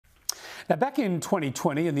Now, back in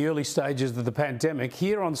 2020, in the early stages of the pandemic,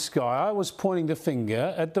 here on Sky, I was pointing the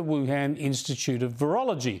finger at the Wuhan Institute of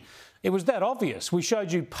Virology. It was that obvious. We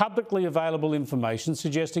showed you publicly available information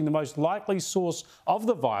suggesting the most likely source of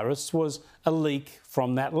the virus was a leak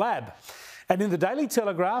from that lab. And in the Daily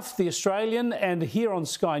Telegraph, The Australian, and here on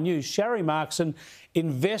Sky News, Sharri Markson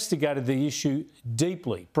investigated the issue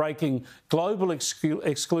deeply, breaking global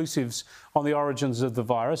exclusives on the origins of the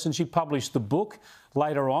virus. And she published the book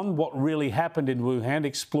later on, What Really Happened in Wuhan,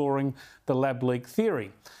 exploring the lab leak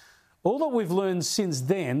theory. All that we've learned since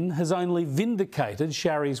then has only vindicated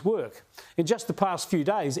Sharri's work. In just the past few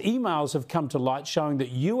days, emails have come to light showing that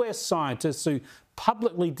US scientists who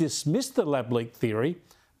publicly dismissed the lab leak theory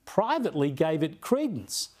privately gave it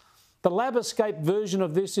credence. The lab escape version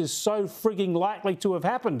of this is so frigging likely to have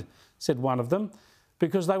happened, said one of them,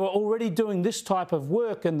 because they were already doing this type of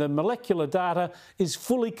work and the molecular data is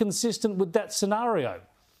fully consistent with that scenario.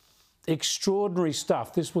 Extraordinary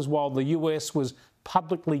stuff. This was while the US was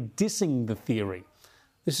publicly dissing the theory.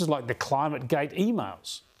 This is like the ClimateGate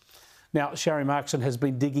emails. Now, Sharri Markson has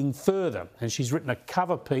been digging further and she's written a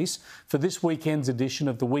cover piece for this weekend's edition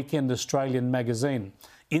of the Weekend Australian magazine.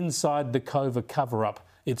 Inside the COVID cover-up,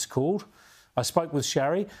 it's called. I spoke with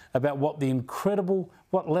Sharri about what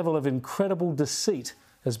level of incredible deceit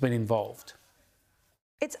has been involved.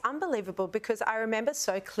 It's unbelievable because I remember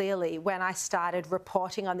so clearly when I started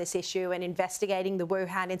reporting on this issue and investigating the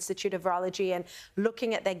Wuhan Institute of Virology and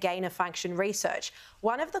looking at their gain-of-function research.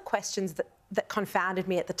 One of the questions that confounded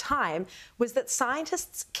me at the time was that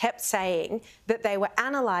scientists kept saying that they were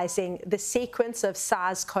analysing the sequence of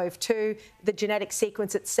SARS-CoV-2, the genetic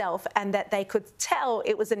sequence itself, and that they could tell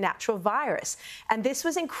it was a natural virus. And this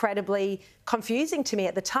was incredibly confusing to me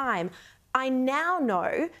at the time. I now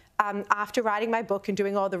know, after writing my book and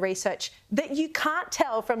doing all the research, that you can't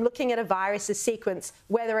tell from looking at a virus's sequence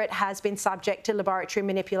whether it has been subject to laboratory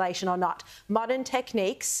manipulation or not. Modern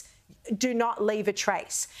techniques do not leave a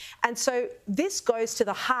trace. And so this goes to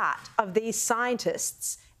the heart of these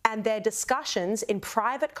scientists and their discussions in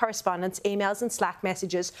private correspondence, emails and Slack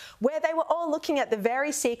messages, where they were all looking at the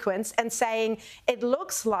very sequence and saying, it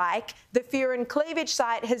looks like the furin cleavage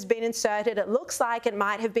site has been inserted. It looks like it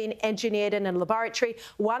might have been engineered in a laboratory.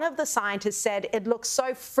 One of the scientists said it looks so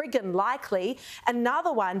friggin' likely.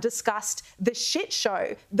 Another one discussed the shit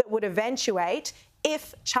show that would eventuate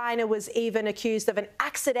if China was even accused of an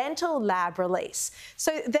accidental lab release.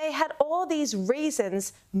 So they had all these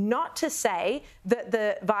reasons not to say that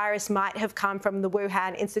the virus might have come from the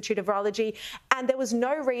Wuhan Institute of Virology, and there was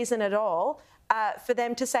no reason at all for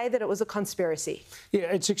them to say that it was a conspiracy. Yeah,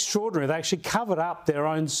 it's extraordinary. They actually covered up their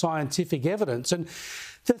own scientific evidence. And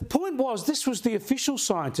the point was, this was the official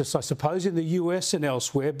scientists, I suppose, in the US and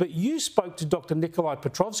elsewhere, but you spoke to Dr. Nikolai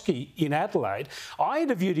Petrovsky in Adelaide. I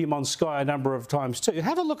interviewed him on Sky a number of times too.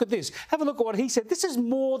 Have a look at this. Have a look at what he said. This is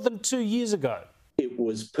more than 2 years ago. It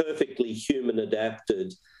was perfectly human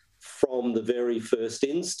adapted from the very first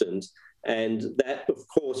instant. And that, of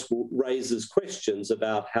course, raises questions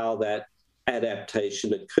about how that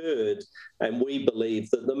adaptation occurred, and we believe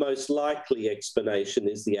that the most likely explanation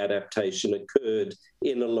is the adaptation occurred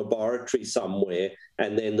in a laboratory somewhere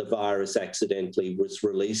and then the virus accidentally was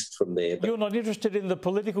released from there. You're not interested in the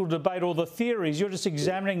political debate or the theories, you're just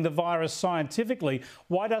examining the virus scientifically.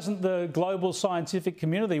 Why doesn't the global scientific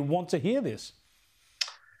community want to hear this?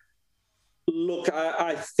 Look,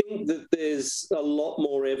 I think that there's a lot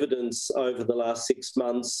more evidence over the last 6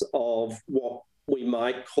 months of what we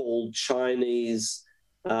might call Chinese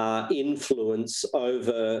influence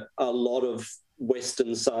over a lot of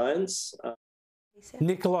Western science.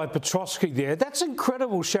 Nikolai Petrovsky there. That's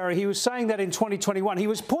incredible, Sharri. He was saying that in 2021. He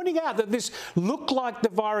was pointing out that this looked like the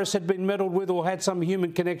virus had been meddled with or had some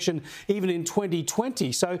human connection even in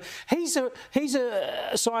 2020. So he's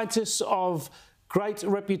a scientist of great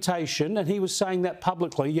reputation, and he was saying that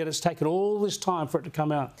publicly, yet it's taken all this time for it to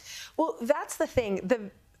come out. Well, that's the thing.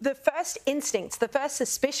 The first instincts, the first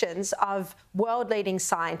suspicions of world-leading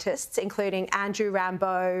scientists, including Andrew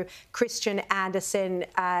Rambaud, Christian Andersen,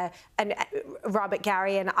 and Robert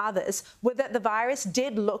Garry and others, were that the virus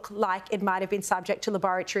did look like it might have been subject to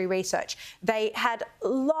laboratory research. They had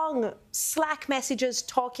long Slack messages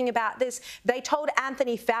talking about this. They told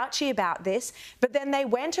Anthony Fauci about this, but then they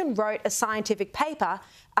went and wrote a scientific paper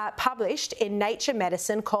published in Nature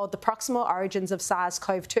Medicine called The Proximal Origins of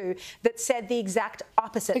SARS-CoV-2 that said the exact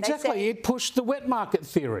opposite. Exactly. It pushed the wet market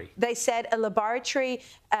theory. They said a laboratory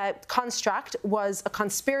construct was a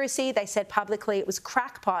conspiracy. They said publicly it was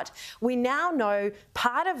crackpot. We now know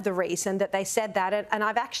part of the reason that they said that, and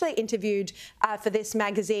I've actually interviewed for this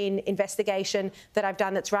magazine investigation that I've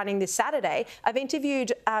done that's running this Saturday, I've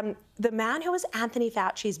interviewed the man who was Anthony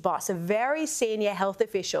Fauci's boss, a very senior health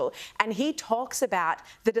official, and he talks about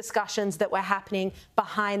the discussions that were happening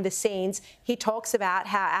behind the scenes. He talks about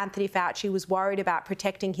how Anthony Fauci was worried about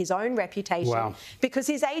protecting his own reputation because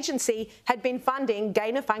his agency had been funding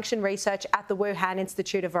gain-of-function research at the Wuhan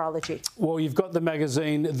Institute of Virology. Well, you've got the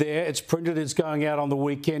magazine there. It's printed. It's going out on the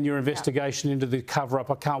weekend. Your investigation into the cover-up.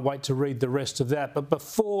 I can't wait to read the rest of that. But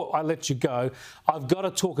before I let you go, I've got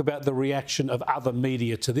to talk about the reaction of other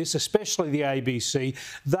media to this, especially the ABC.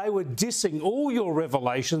 They were dissing all your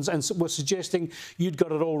revelations and were suggesting you'd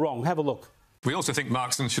got it all wrong. Have a look. We also think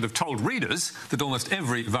Markson should have told readers that almost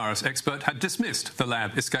every virus expert had dismissed the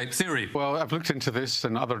lab escape theory. Well, I've looked into this,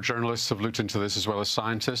 and other journalists have looked into this as well as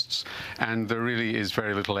scientists, and there really is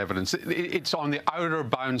very little evidence. It's on the outer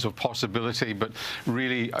bounds of possibility, but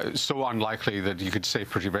really so unlikely that you could say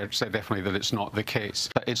definitely that it's not the case.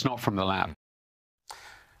 It's not from the lab.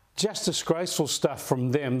 Just disgraceful stuff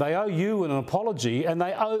from them. They owe you an apology, and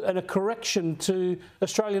they owe a correction to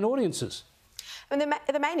Australian audiences. And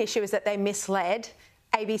the main issue is that they misled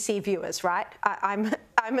ABC viewers, right? I'm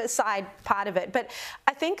a side part of it. But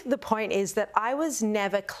I think the point is that I was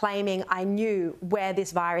never claiming I knew where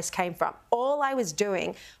this virus came from. All I was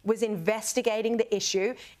doing was investigating the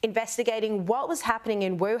issue, investigating what was happening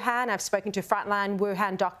in Wuhan. I've spoken to frontline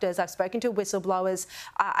Wuhan doctors. I've spoken to whistleblowers.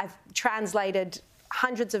 I've translated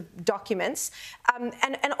hundreds of documents,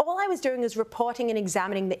 and all I was doing was reporting and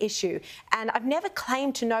examining the issue. And I've never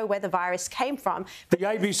claimed to know where the virus came from. The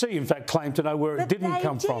ABC, in fact, claimed to know where it didn't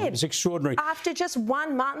come from. It's extraordinary. After just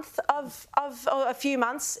 1 month of a few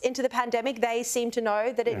months into the pandemic, they seemed to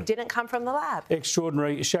know that it didn't come from the lab.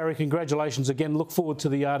 Extraordinary. Sharri, congratulations again. Look forward to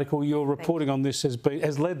the article. Your reporting on this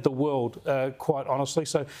has led the world, quite honestly.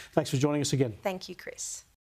 So thanks for joining us again. Thank you, Chris.